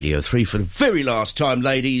Leo 3 for the very last time,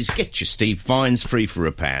 ladies. Get your Steve Fines free for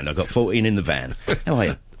a pound. I got 14 in the van. How are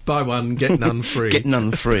you? Buy one, get none free. Get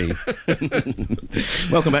none free.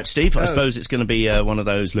 Welcome back, Steve. I suppose it's going to be one of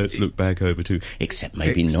those let's look back over to, except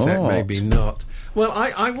maybe not. Well,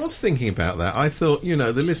 I was thinking about that. I thought, the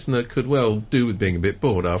listener could well do with being a bit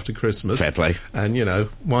bored after Christmas. Fair play. And,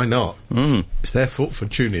 why not? It's their fault for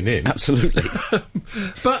tuning in. Absolutely.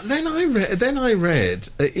 But then I read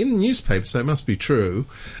in the newspaper, so it must be true,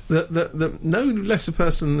 that no less a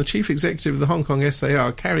person than the chief executive of the Hong Kong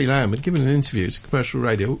SAR, Carrie Lam, had given an interview to commercial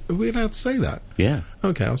radio. Are we allowed to say that? Yeah.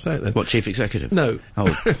 Okay, I'll say it then. What, chief executive? No.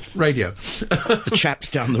 Oh. Radio. The chaps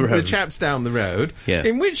down the road. The chaps down the road. Yeah.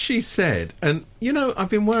 In which she said, and, I've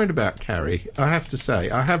been worried about Carrie. I have to say,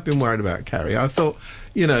 I have been worried about Carrie. I thought,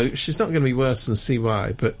 she's not going to be worse than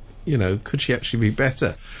CY, but, could she actually be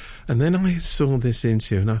better? And then I saw this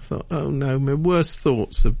interview and I thought, oh no, my worst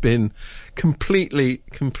thoughts have been completely,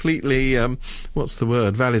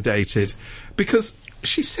 validated. Because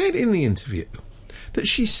she said in the interview that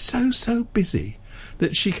she's so busy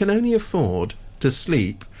that she can only afford to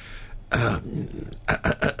sleep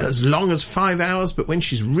as long as 5 hours, but when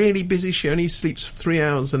she's really busy, she only sleeps 3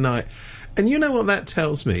 hours a night. And you know what that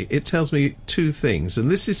tells me? It tells me two things, and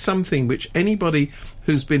this is something which anybody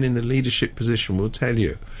who's been in a leadership position will tell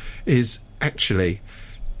you, is actually,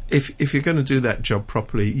 if you're going to do that job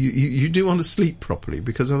properly, you do want to sleep properly,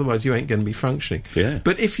 because otherwise you ain't going to be functioning. Yeah.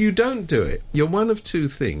 But if you don't do it, you're one of two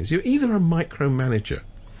things. You're either a micromanager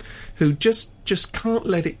who just can't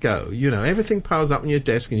let it go. Everything piles up on your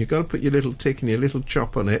desk and you've got to put your little tick and your little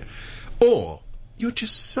chop on it. Or you're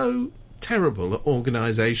just so terrible at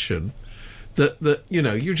organisation that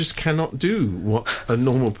you just cannot do what a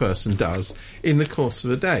normal person does in the course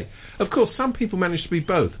of a day. Of course, some people manage to be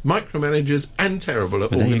both, micromanagers and terrible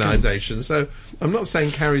at organisation. So I'm not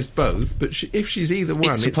saying Carrie's both, but if she's either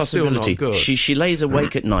one, it's still not good. She lays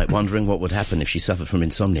awake at night wondering what would happen if she suffered from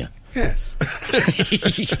insomnia. Yes.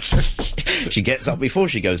 She gets up before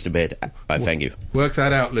she goes to bed. Thank you. Work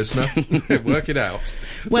that out, listener. Work it out.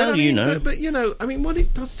 Well, But what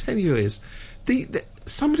it does tell you is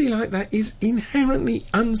somebody like that is inherently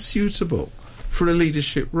unsuitable for a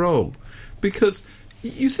leadership role, because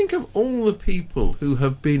you think of all the people who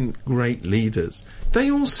have been great leaders, they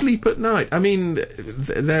all sleep at night. I mean,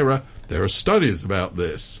 there are studies about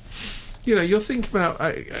this. You'll think about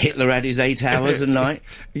Hitler had his 8 hours a night.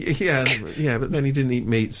 Yeah, but then he didn't eat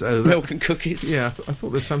meat, so milk and cookies. Yeah, I thought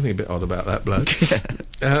there's something a bit odd about that bloke.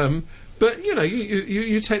 But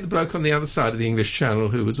you take the bloke on the other side of the English Channel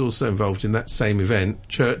who was also involved in that same event,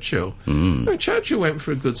 Churchill. Churchill went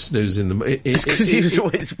for a good snooze in the. Because he was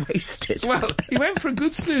always wasted. Well, he went for a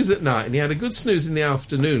good snooze at night, and he had a good snooze in the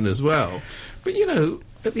afternoon as well. But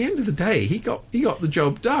at the end of the day, he got the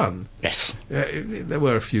job done. Yes. There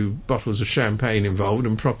were a few bottles of champagne involved,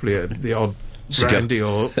 and probably the odd brandy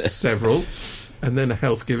or several. And then a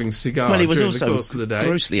health-giving cigar. Well, he was during also the course of the day.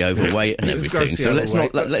 Grossly overweight and everything. So let's not.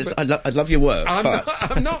 I love your work.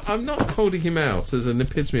 I'm not holding him out as an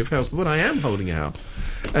epitome of health. But what I am holding out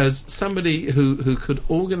as somebody who could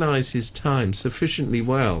organise his time sufficiently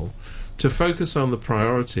well to focus on the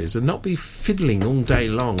priorities and not be fiddling all day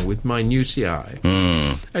long with minutiae.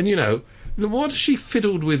 And what has she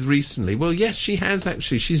fiddled with recently? Well, yes, she has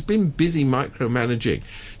actually. She's been busy micromanaging.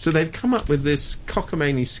 So they've come up with this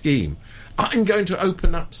cockamamie scheme. I'm going to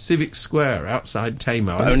open up Civic Square outside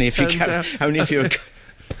Tamar. Only if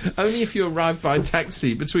you arrive by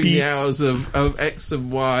taxi between the hours of X and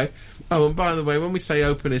Y. Oh, and by the way, when we say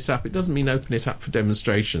open it up, it doesn't mean open it up for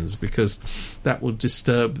demonstrations, because that will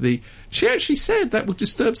disturb she actually said that will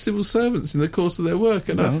disturb civil servants in the course of their work,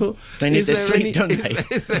 and I thought, they need their sleep, don't they?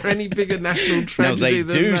 Is there any bigger national tragedy than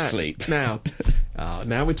that? No, they do sleep. Now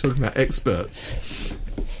we're talking about experts.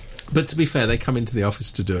 But to be fair, they come into the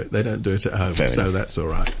office to do it. They don't do it at home, so that's all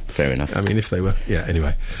right. Fair enough. I mean, if they were,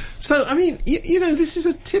 anyway. So, I mean, this is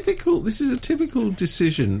a typical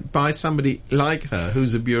decision by somebody like her,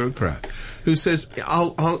 who's a bureaucrat, who says,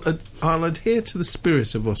 "I'll adhere to the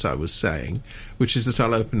spirit of what I was saying, which is that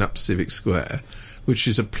I'll open up Civic Square." Which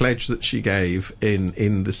is a pledge that she gave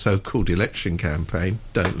in the so-called election campaign.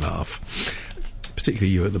 Don't laugh. Particularly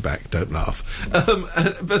you at the back, don't laugh.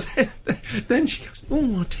 But then she goes,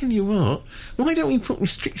 I'll tell you what, why don't we put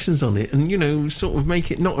restrictions on it and, sort of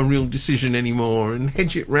make it not a real decision anymore and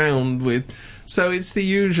hedge it round with... So it's the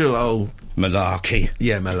usual old... Malarkey.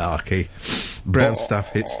 Yeah, malarkey. Brown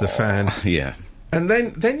stuff hits the fan. Yeah. And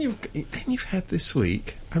then you've had this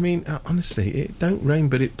week. I mean, honestly, it don't rain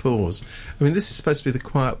but it pours. I mean, this is supposed to be the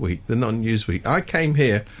quiet week, the non-news week. I came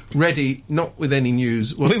here ready, not with any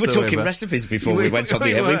news whatsoever. We were talking recipes before we went on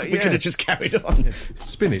the air. We could have just carried on. Yes.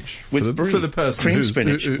 Spinach with brie. For the person cream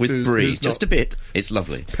spinach with brie, just a bit. It's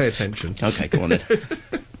lovely. Pay attention. Okay, go on then.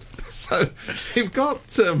 So, we've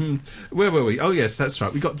got, where were we? Oh, yes, that's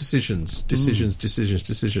right. We got decisions.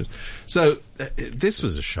 So, this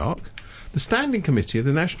was a shock. The Standing Committee of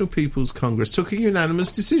the National People's Congress took a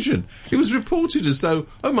unanimous decision. It was reported as though,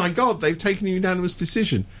 oh my God, they've taken a unanimous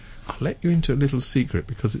decision. I'll let you into a little secret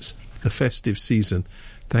because it's the festive season.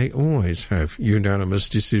 They always have unanimous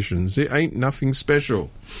decisions. It ain't nothing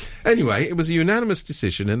special. Anyway, it was a unanimous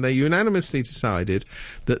decision, and they unanimously decided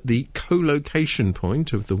that the co-location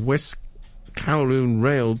point of the West Kowloon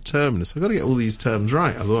Rail Terminus. I've got to get all these terms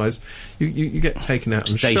right, otherwise you get taken out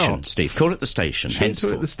and shot. Station, Steve. Call it the station.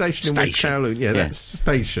 Call it the station in West Kowloon. Yeah, that's the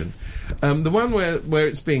station. The one where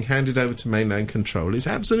it's being handed over to mainland control is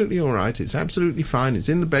absolutely all right. It's absolutely fine. It's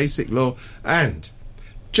in the basic law. And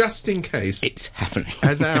just in case, it's happening.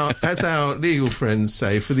 as our legal friends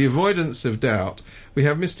say, for the avoidance of doubt, we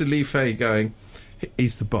have Mr. Li Fei going.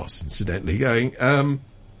 He's the boss, incidentally. Going. And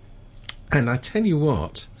I tell you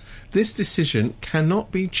what. This decision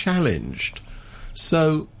cannot be challenged.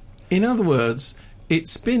 So, in other words,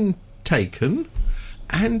 it's been taken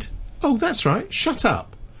and, oh, that's right, shut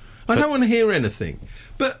up. I don't want to hear anything.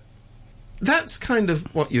 But that's kind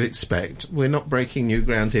of what you expect. We're not breaking new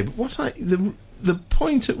ground here. But the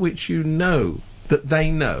point at which you know that they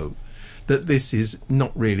know that this is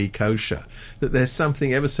not really kosher, that there's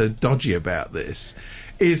something ever so dodgy about this,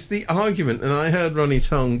 is the argument, and I heard Ronnie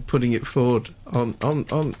Tong putting it forward on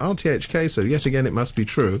RTHK, so yet again it must be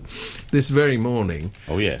true, this very morning.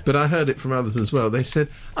 Oh, yeah. But I heard it from others as well. They said,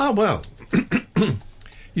 well,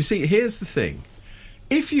 you see, here's the thing.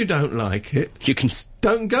 If you don't like it, you can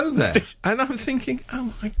don't go there. And I'm thinking,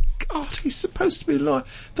 oh my God, he's supposed to be a lawyer.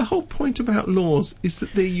 The whole point about laws is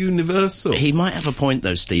that they're universal. He might have a point,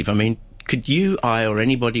 though, Steve. I mean, could you, I, or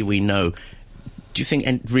anybody we know, do you think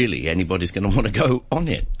really anybody's going to want to go on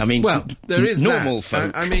it? I mean, well, there is normal that.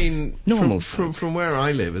 folk. I mean, from where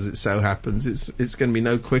I live, as it so happens, it's going to be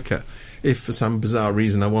no quicker. If for some bizarre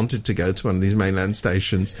reason I wanted to go to one of these mainland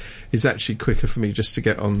stations, it's actually quicker for me just to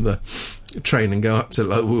get on the train and go up to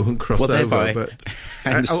Lowu and cross over. But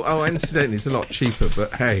incidentally, it's a lot cheaper.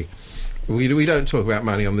 But hey, we don't talk about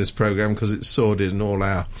money on this programme because it's sordid, and all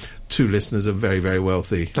our two listeners are very, very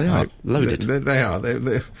wealthy. They are loaded. They are.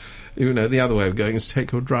 They're, you know, the other way of going is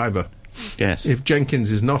take your driver. Yes. If Jenkins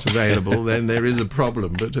is not available, then there is a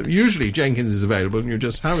problem. But usually Jenkins is available, and you're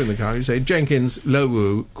just having the car. You say, Jenkins,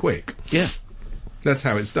 Lowu, quick. Yeah. That's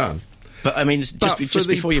how it's done. But, I mean, just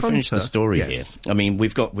before you finish the story here, I mean,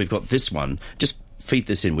 we've got this one. Just feed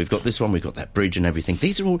this in. We've got this one, we've got that bridge and everything.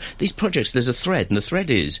 These are all, these projects, there's a thread, and the thread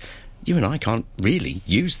is, you and I can't really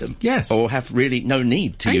use them. Yes. Or have really no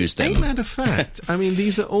need to use them. Ain't that a fact? I mean,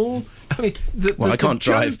 these are all... I mean, I can't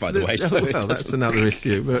drive, by the way. So well, that's another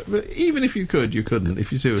issue. But even if you could, you couldn't,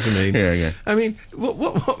 if you see what I mean. Yeah. I mean,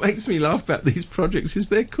 what makes me laugh about these projects is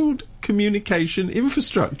they're called communication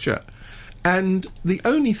infrastructure. And the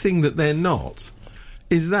only thing that they're not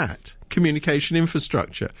is that, communication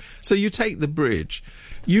infrastructure. So you take the bridge.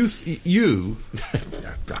 You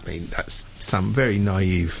I mean, that's some very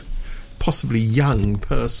naive, possibly young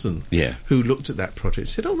person who looked at that project and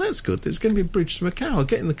said, oh, that's good, there's going to be a bridge to Macau, I'll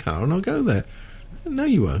get in the car and I'll go there. No,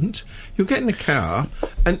 you won't. You'll get in the car,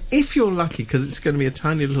 and if you're lucky, because it's going to be a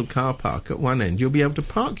tiny little car park at one end, you'll be able to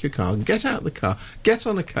park your car, get out the car, get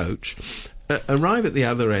on a coach, arrive at the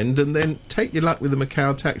other end, and then take your luck with the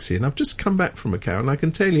Macau taxi. And I've just come back from Macau, and I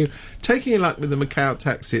can tell you, taking your luck with the Macau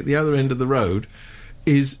taxi at the other end of the road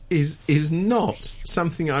is not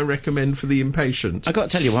something I recommend for the impatient. I've got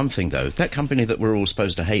to tell you one thing, though. That company that we're all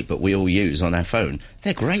supposed to hate, but we all use on our phone,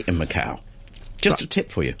 they're great in Macau. Just a tip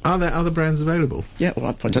for you. Are there other brands available? Yeah, well,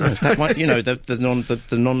 I don't know. That one, you know,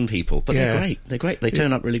 the non people, but they're great. They're great. They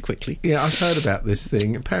turn up really quickly. Yeah, I've heard about this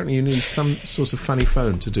thing. Apparently, you need some sort of funny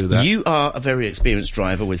phone to do that. You are a very experienced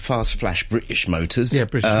driver with fast flash British motors. Yeah,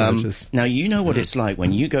 British motors. Now you know what it's like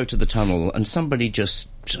when you go to the tunnel and somebody just,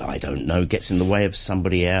 I don't know, gets in the way of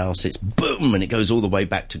somebody else. It's boom, and it goes all the way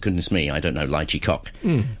back to goodness me. I don't know, Lychee Cock.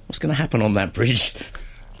 What's going to happen on that bridge?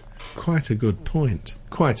 Quite a good point.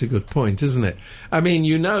 Quite a good point, isn't it? I mean,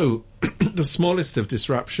 you know, the smallest of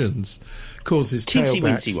disruptions causes tailbacks.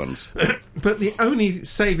 Teensy-weensy ones. But the only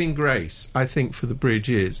saving grace, I think, for the bridge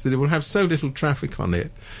is that it will have so little traffic on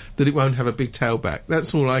it that it won't have a big tailback.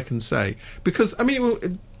 That's all I can say. Because, I mean, it will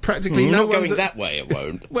practically... Not going that way, it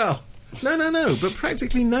won't. Well, No. But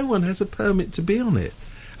practically no one has a permit to be on it.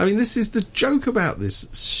 I mean, this is the joke about this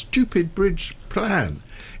stupid bridge plan,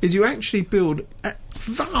 is you actually build at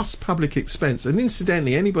vast public expense. And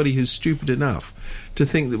incidentally, anybody who's stupid enough to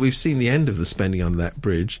think that we've seen the end of the spending on that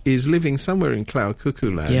bridge is living somewhere in cloud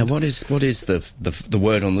cuckoo land. Yeah, what is the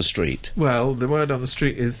word on the street? Well, the word on the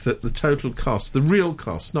street is that the total cost, the real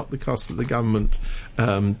cost, not the cost that the government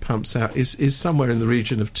pumps out, is somewhere in the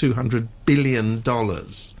region of $200 billion.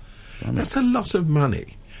 That's a lot of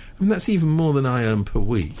money. I mean, that's even more than I earn per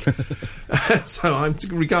week. So I'm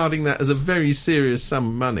regarding that as a very serious sum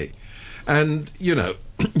of money. And, you know,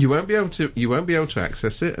 you won't be able to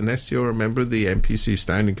access it unless you're a member of the MPC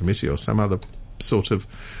Standing Committee or some other sort of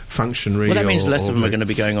functionary. Well, that means less of them are going to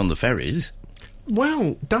be going on the ferries.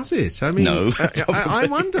 Well, does it? I mean, no. I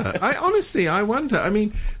wonder. I wonder. I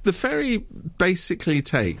mean, the ferry basically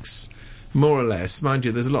takes, more or less, mind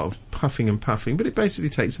you, there's a lot of huffing and puffing, but it basically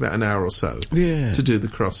takes about an hour or so to do the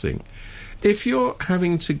crossing. If you're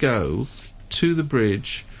having to go to the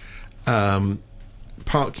bridge,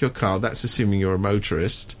 park your car, that's assuming you're a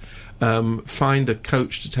motorist, find a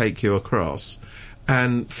coach to take you across,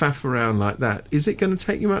 and faff around like that, is it going to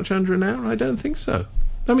take you much under an hour? I don't think so.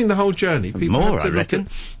 I mean, the whole journey. More, I reckon,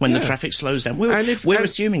 when the traffic slows down. We're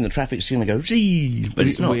assuming the traffic's going to go, but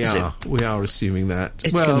it's not, is it? We are assuming that.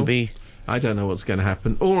 It's going to be... I don't know what's going to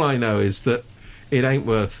happen. All I know is that it ain't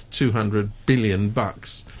worth $200 billion,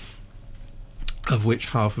 of which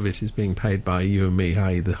half of it is being paid by you and me,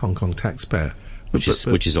 i.e. the Hong Kong taxpayer. Which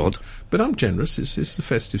is odd. But I'm generous. It's the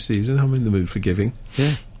festive season. I'm in the mood for giving.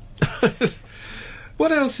 Yeah.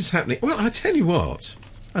 What else is happening? Well, I tell you what.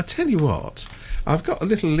 I've got a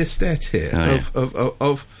little listette here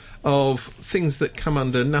of things that come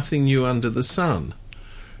under nothing new under the sun.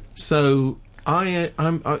 So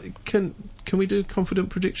can we do confident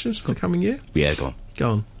predictions for the coming year? Yeah, go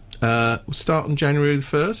on. We'll start on January the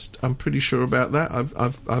 1st. I'm pretty sure about that.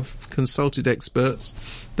 I've consulted experts.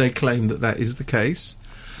 They claim that is the case.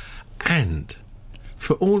 And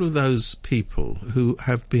for all of those people who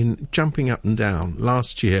have been jumping up and down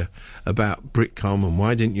last year about Britcom and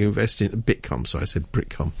why didn't you invest in Bitcom? Sorry, I said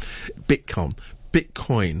Britcom.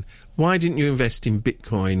 Bitcoin. Why didn't you invest in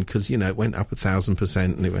Bitcoin? Because, you know, it went up 1,000%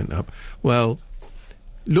 and it went up. Well,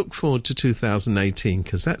 look forward to 2018,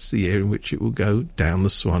 because that's the year in which it will go down the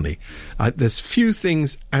Swanee. There's few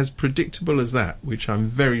things as predictable as that, which I'm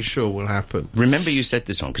very sure will happen. Remember you said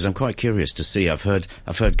this on, because I'm quite curious to see. I've heard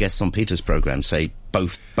guests on Peter's programme say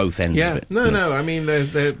both ends of it. No. I mean,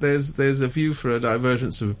 there's a view for a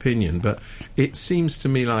divergence of opinion, but it seems to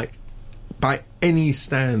me like, by any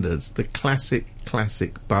standards, the classic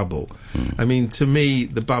bubble. I mean, to me,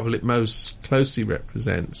 the bubble it most closely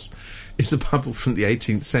represents is a bubble from the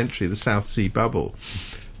 18th century, the South Sea bubble,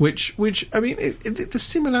 which I mean, the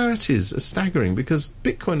similarities are staggering, because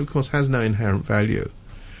Bitcoin, of course, has no inherent value.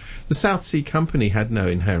 The South Sea Company had no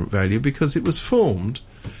inherent value because it was formed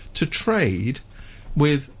to trade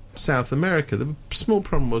with South America. The small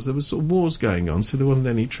problem was there was sort of wars going on, so there wasn't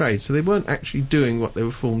any trade, so they weren't actually doing what they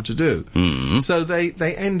were formed to do. So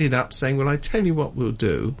they ended up saying, well, I tell you what we'll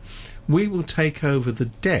do, we will take over the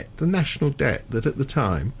debt, the national debt that at the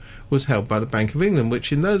time was held by the Bank of England,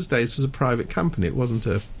 which in those days was a private company. It wasn't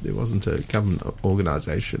a government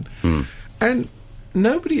organisation. And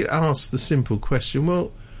nobody asked the simple question,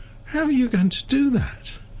 well, how are you going to do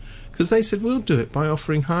that? Because they said, we'll do it by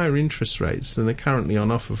offering higher interest rates than are currently on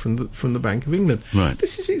offer from the Bank of England. Right.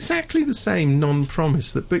 This is exactly the same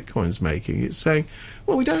non-promise that Bitcoin's making. It's saying,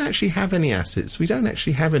 well, we don't actually have any assets, we don't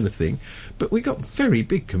actually have anything, but we got very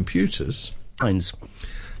big computers.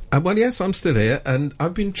 Well, yes, I'm still here, and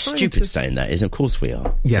I've been trying Stupid saying that is, of course we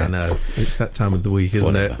are. Yeah, I know. It's that time of the week,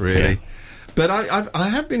 isn't Whatever. it, really? Yeah. But I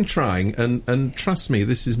have been trying, and trust me,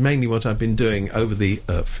 this is mainly what I've been doing over the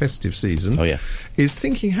festive season. Oh, yeah. Is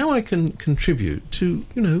thinking how I can contribute to,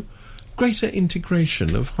 greater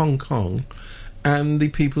integration of Hong Kong and the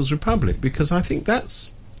People's Republic, because I think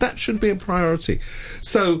that should be a priority.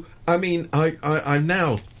 So, I mean, I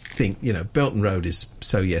now think, Belt and Road is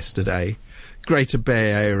so yesterday. Greater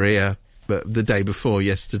Bay Area, the day before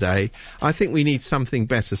yesterday. I think we need something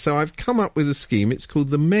better. So I've come up with a scheme. It's called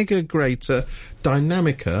the Mega Greater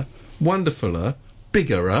Dynamica Wonderfuller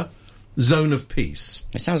Biggerer Zone of Peace.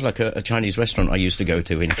 It sounds like a Chinese restaurant I used to go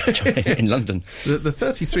to in London. The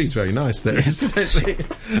 33 is very nice there, incidentally.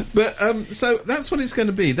 But so that's what it's going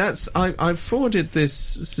to be. I've forwarded this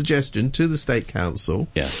suggestion to the State Council.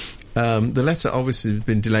 Yeah. The letter obviously has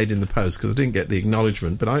been delayed in the post because I didn't get the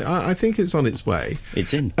acknowledgement, but I think it's on its way.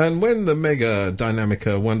 It's in. And when the Mega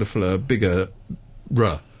Dynamica Wonderfuller Bigger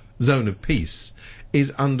Zone of Peace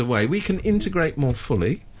is underway, we can integrate more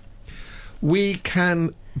fully. we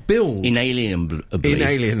can build inalienably.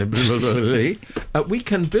 We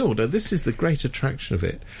can build. This is the great attraction of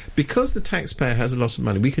it, because the taxpayer has a lot of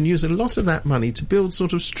money. We can use a lot of that money to build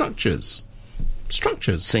sort of structures,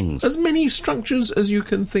 things, as many structures as you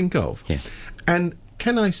can think of. Yeah. And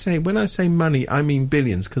can I say, when I say money, I mean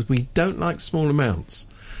billions, because we don't like small amounts.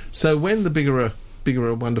 So when the bigger,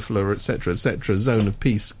 wonderfuler, etc., zone of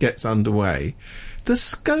peace gets underway, the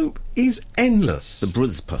scope is endless. The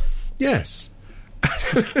BRUSP. Yes.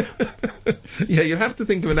 Yeah, you have to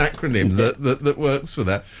think of an acronym that works for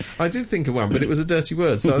that. I did think of one, but it was a dirty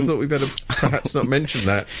word, so I thought we'd better perhaps not mention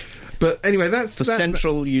that. But anyway, that's... The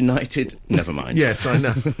Central United... Never mind. Yes, I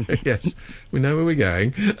know. Yes, we know where we're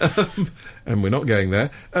going. And we're not going there.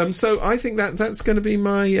 So I think that's going to be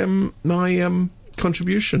my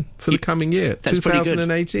contribution for the coming year, that's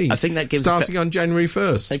 2018. I think that gives... Starting on January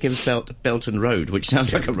 1st. That gives Belton Road, which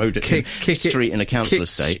sounds like a road at street in a council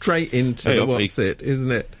estate. Straight into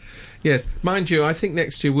isn't it? Yes, mind you, I think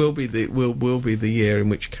next year will be the year in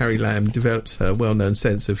which Carrie Lam develops her well-known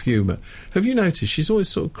sense of humour. Have you noticed she's always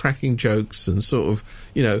sort of cracking jokes and sort of,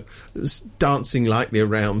 dancing lightly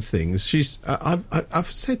around things?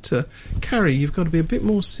 I've said to Carrie, you've got to be a bit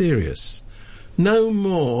more serious. No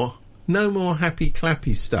more happy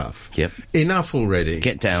clappy stuff. Yep. Enough already.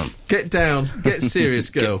 Get down. Get serious,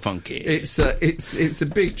 girl. Get funky. It's a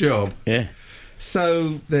big job. Yeah.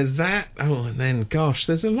 So there's that. Oh, and then, gosh,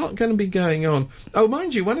 there's a lot going to be going on. Oh,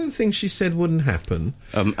 mind you, one of the things she said wouldn't happen.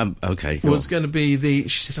 Okay. Was going to be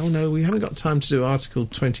she said, oh no, we haven't got time to do Article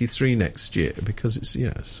 23 next year because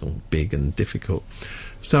it's all big and difficult.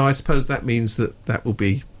 So I suppose that means that will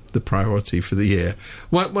be the priority for the year.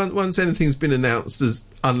 Once anything's been announced as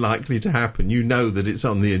unlikely to happen, you know that it's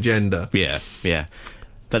on the agenda. Yeah.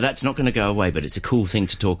 But that's not going to go away, but it's a cool thing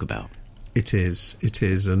to talk about. It is,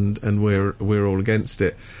 and we're all against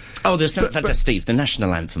it. Oh, there's Steve, the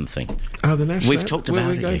national anthem thing. Oh, the national We've talked about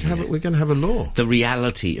we're going to have a law. The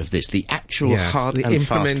reality of this, the actual hard and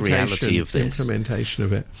fast reality of this. The implementation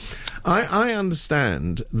of it. I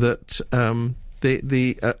understand that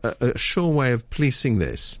a sure way of policing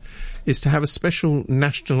this is to have a special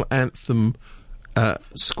national anthem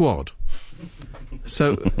squad.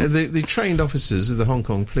 So the trained officers of the Hong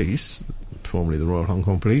Kong Police, formerly the Royal Hong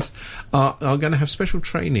Kong Police, are going to have special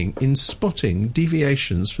training in spotting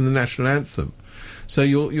deviations from the national anthem. So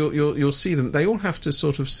you'll see them. They all have to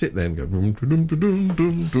sort of sit there and go dum dum dum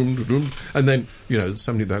dum dum dum, and then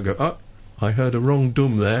somebody will go, oh, I heard a wrong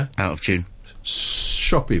dum there, out of tune.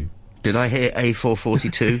 Shop him. Did I hear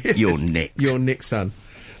A442? Yes, You're nicked. You're nicked, son.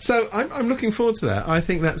 So I'm looking forward to that. I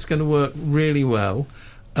think that's going to work really well.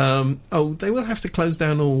 They will have to close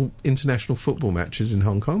down all international football matches in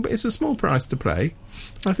Hong Kong, but it's a small price to pay.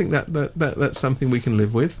 I think that's something we can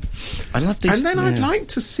live with. I love this. And then I'd like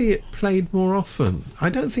to see it played more often. I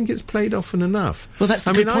don't think it's played often enough. Well, that's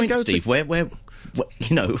the good point, Steve. Where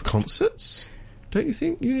concerts. Don't you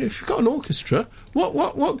think? If you've got an orchestra,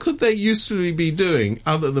 what could they usually be doing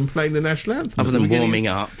other than playing the national anthem? Other than warming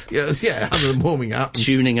up. Yeah, other than warming up.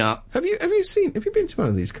 Tuning up. Have you been to one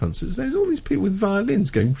of these concerts? There's all these people with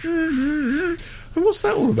violins going... And what's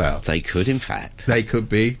that all about? They could, in fact. They could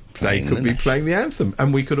be playing the anthem,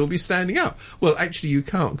 and we could all be standing up. Well, actually, you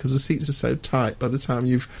can't, because the seats are so tight by the time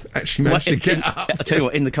you've actually managed to get up. I'll tell you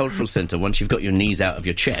what, in the cultural centre, once you've got your knees out of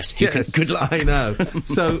your chest, good luck. I know. But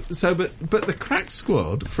the crack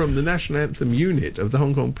squad from the national anthem unit of the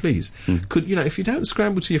Hong Kong Police could, if you don't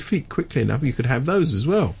scramble to your feet quickly enough, you could have those as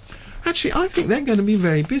well. Actually, I think they're going to be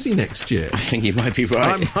very busy next year. I think you might be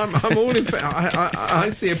right. I'm all in favor. I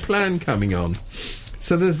see a plan coming on.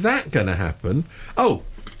 So there's that going to happen. Oh,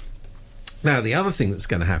 now the other thing that's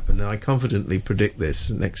going to happen, and I confidently predict this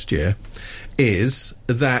next year, is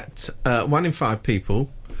that 1 in 5 people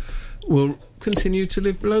will continue to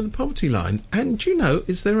live below the poverty line. And,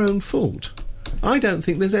 it's their own fault. I don't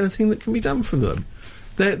think there's anything that can be done for them.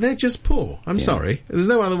 They're just poor. I'm sorry. There's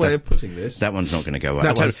no other way of putting this. That one's not going to go away.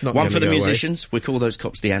 One for the musicians. We call those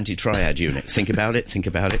cops the anti-triad unit. Think about it.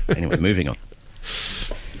 Anyway, moving on.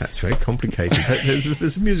 That's very complicated.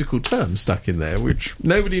 There's a musical term stuck in there which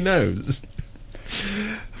nobody knows.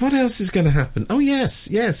 What else is going to happen? Oh,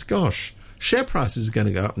 yes, gosh. Share prices are going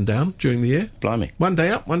to go up and down during the year. Blimey. One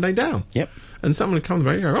day up, one day down. Yep. And someone will come to the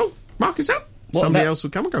radio and go, oh, market's up. Somebody else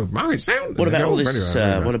will come and go, market's down. What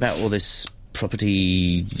about all this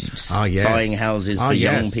property buying houses for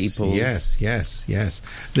young people? Yes.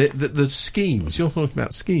 The schemes. You're talking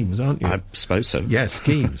about schemes, aren't you? I suppose so. Yes,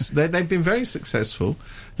 schemes. They've been very successful.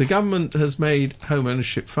 The government has made home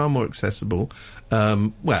ownership far more accessible.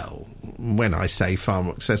 when I say far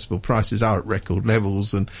more accessible, prices are at record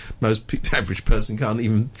levels, and most average person can't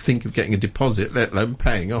even think of getting a deposit, let alone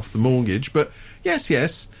paying off the mortgage. But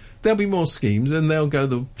yes, there'll be more schemes, and they'll go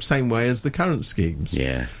the same way as the current schemes.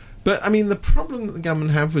 Yeah. But I mean, the problem that the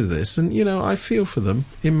government have with this, and I feel for them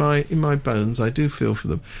in my bones. I do feel for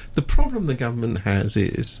them. The problem the government has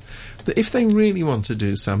is that if they really want to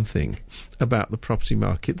do something about the property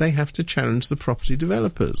market, they have to challenge the property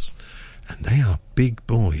developers, and they are big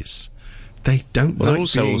boys. They don't like being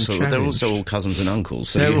challenged. They're also all cousins and uncles,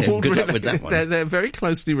 so good luck with that one. They're very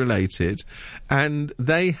closely related, and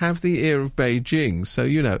they have the ear of Beijing.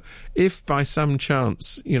 So, if by some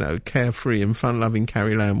chance, carefree and fun-loving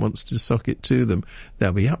Carrie Lam wants to sock it to them,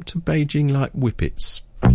 they'll be up to Beijing like whippets.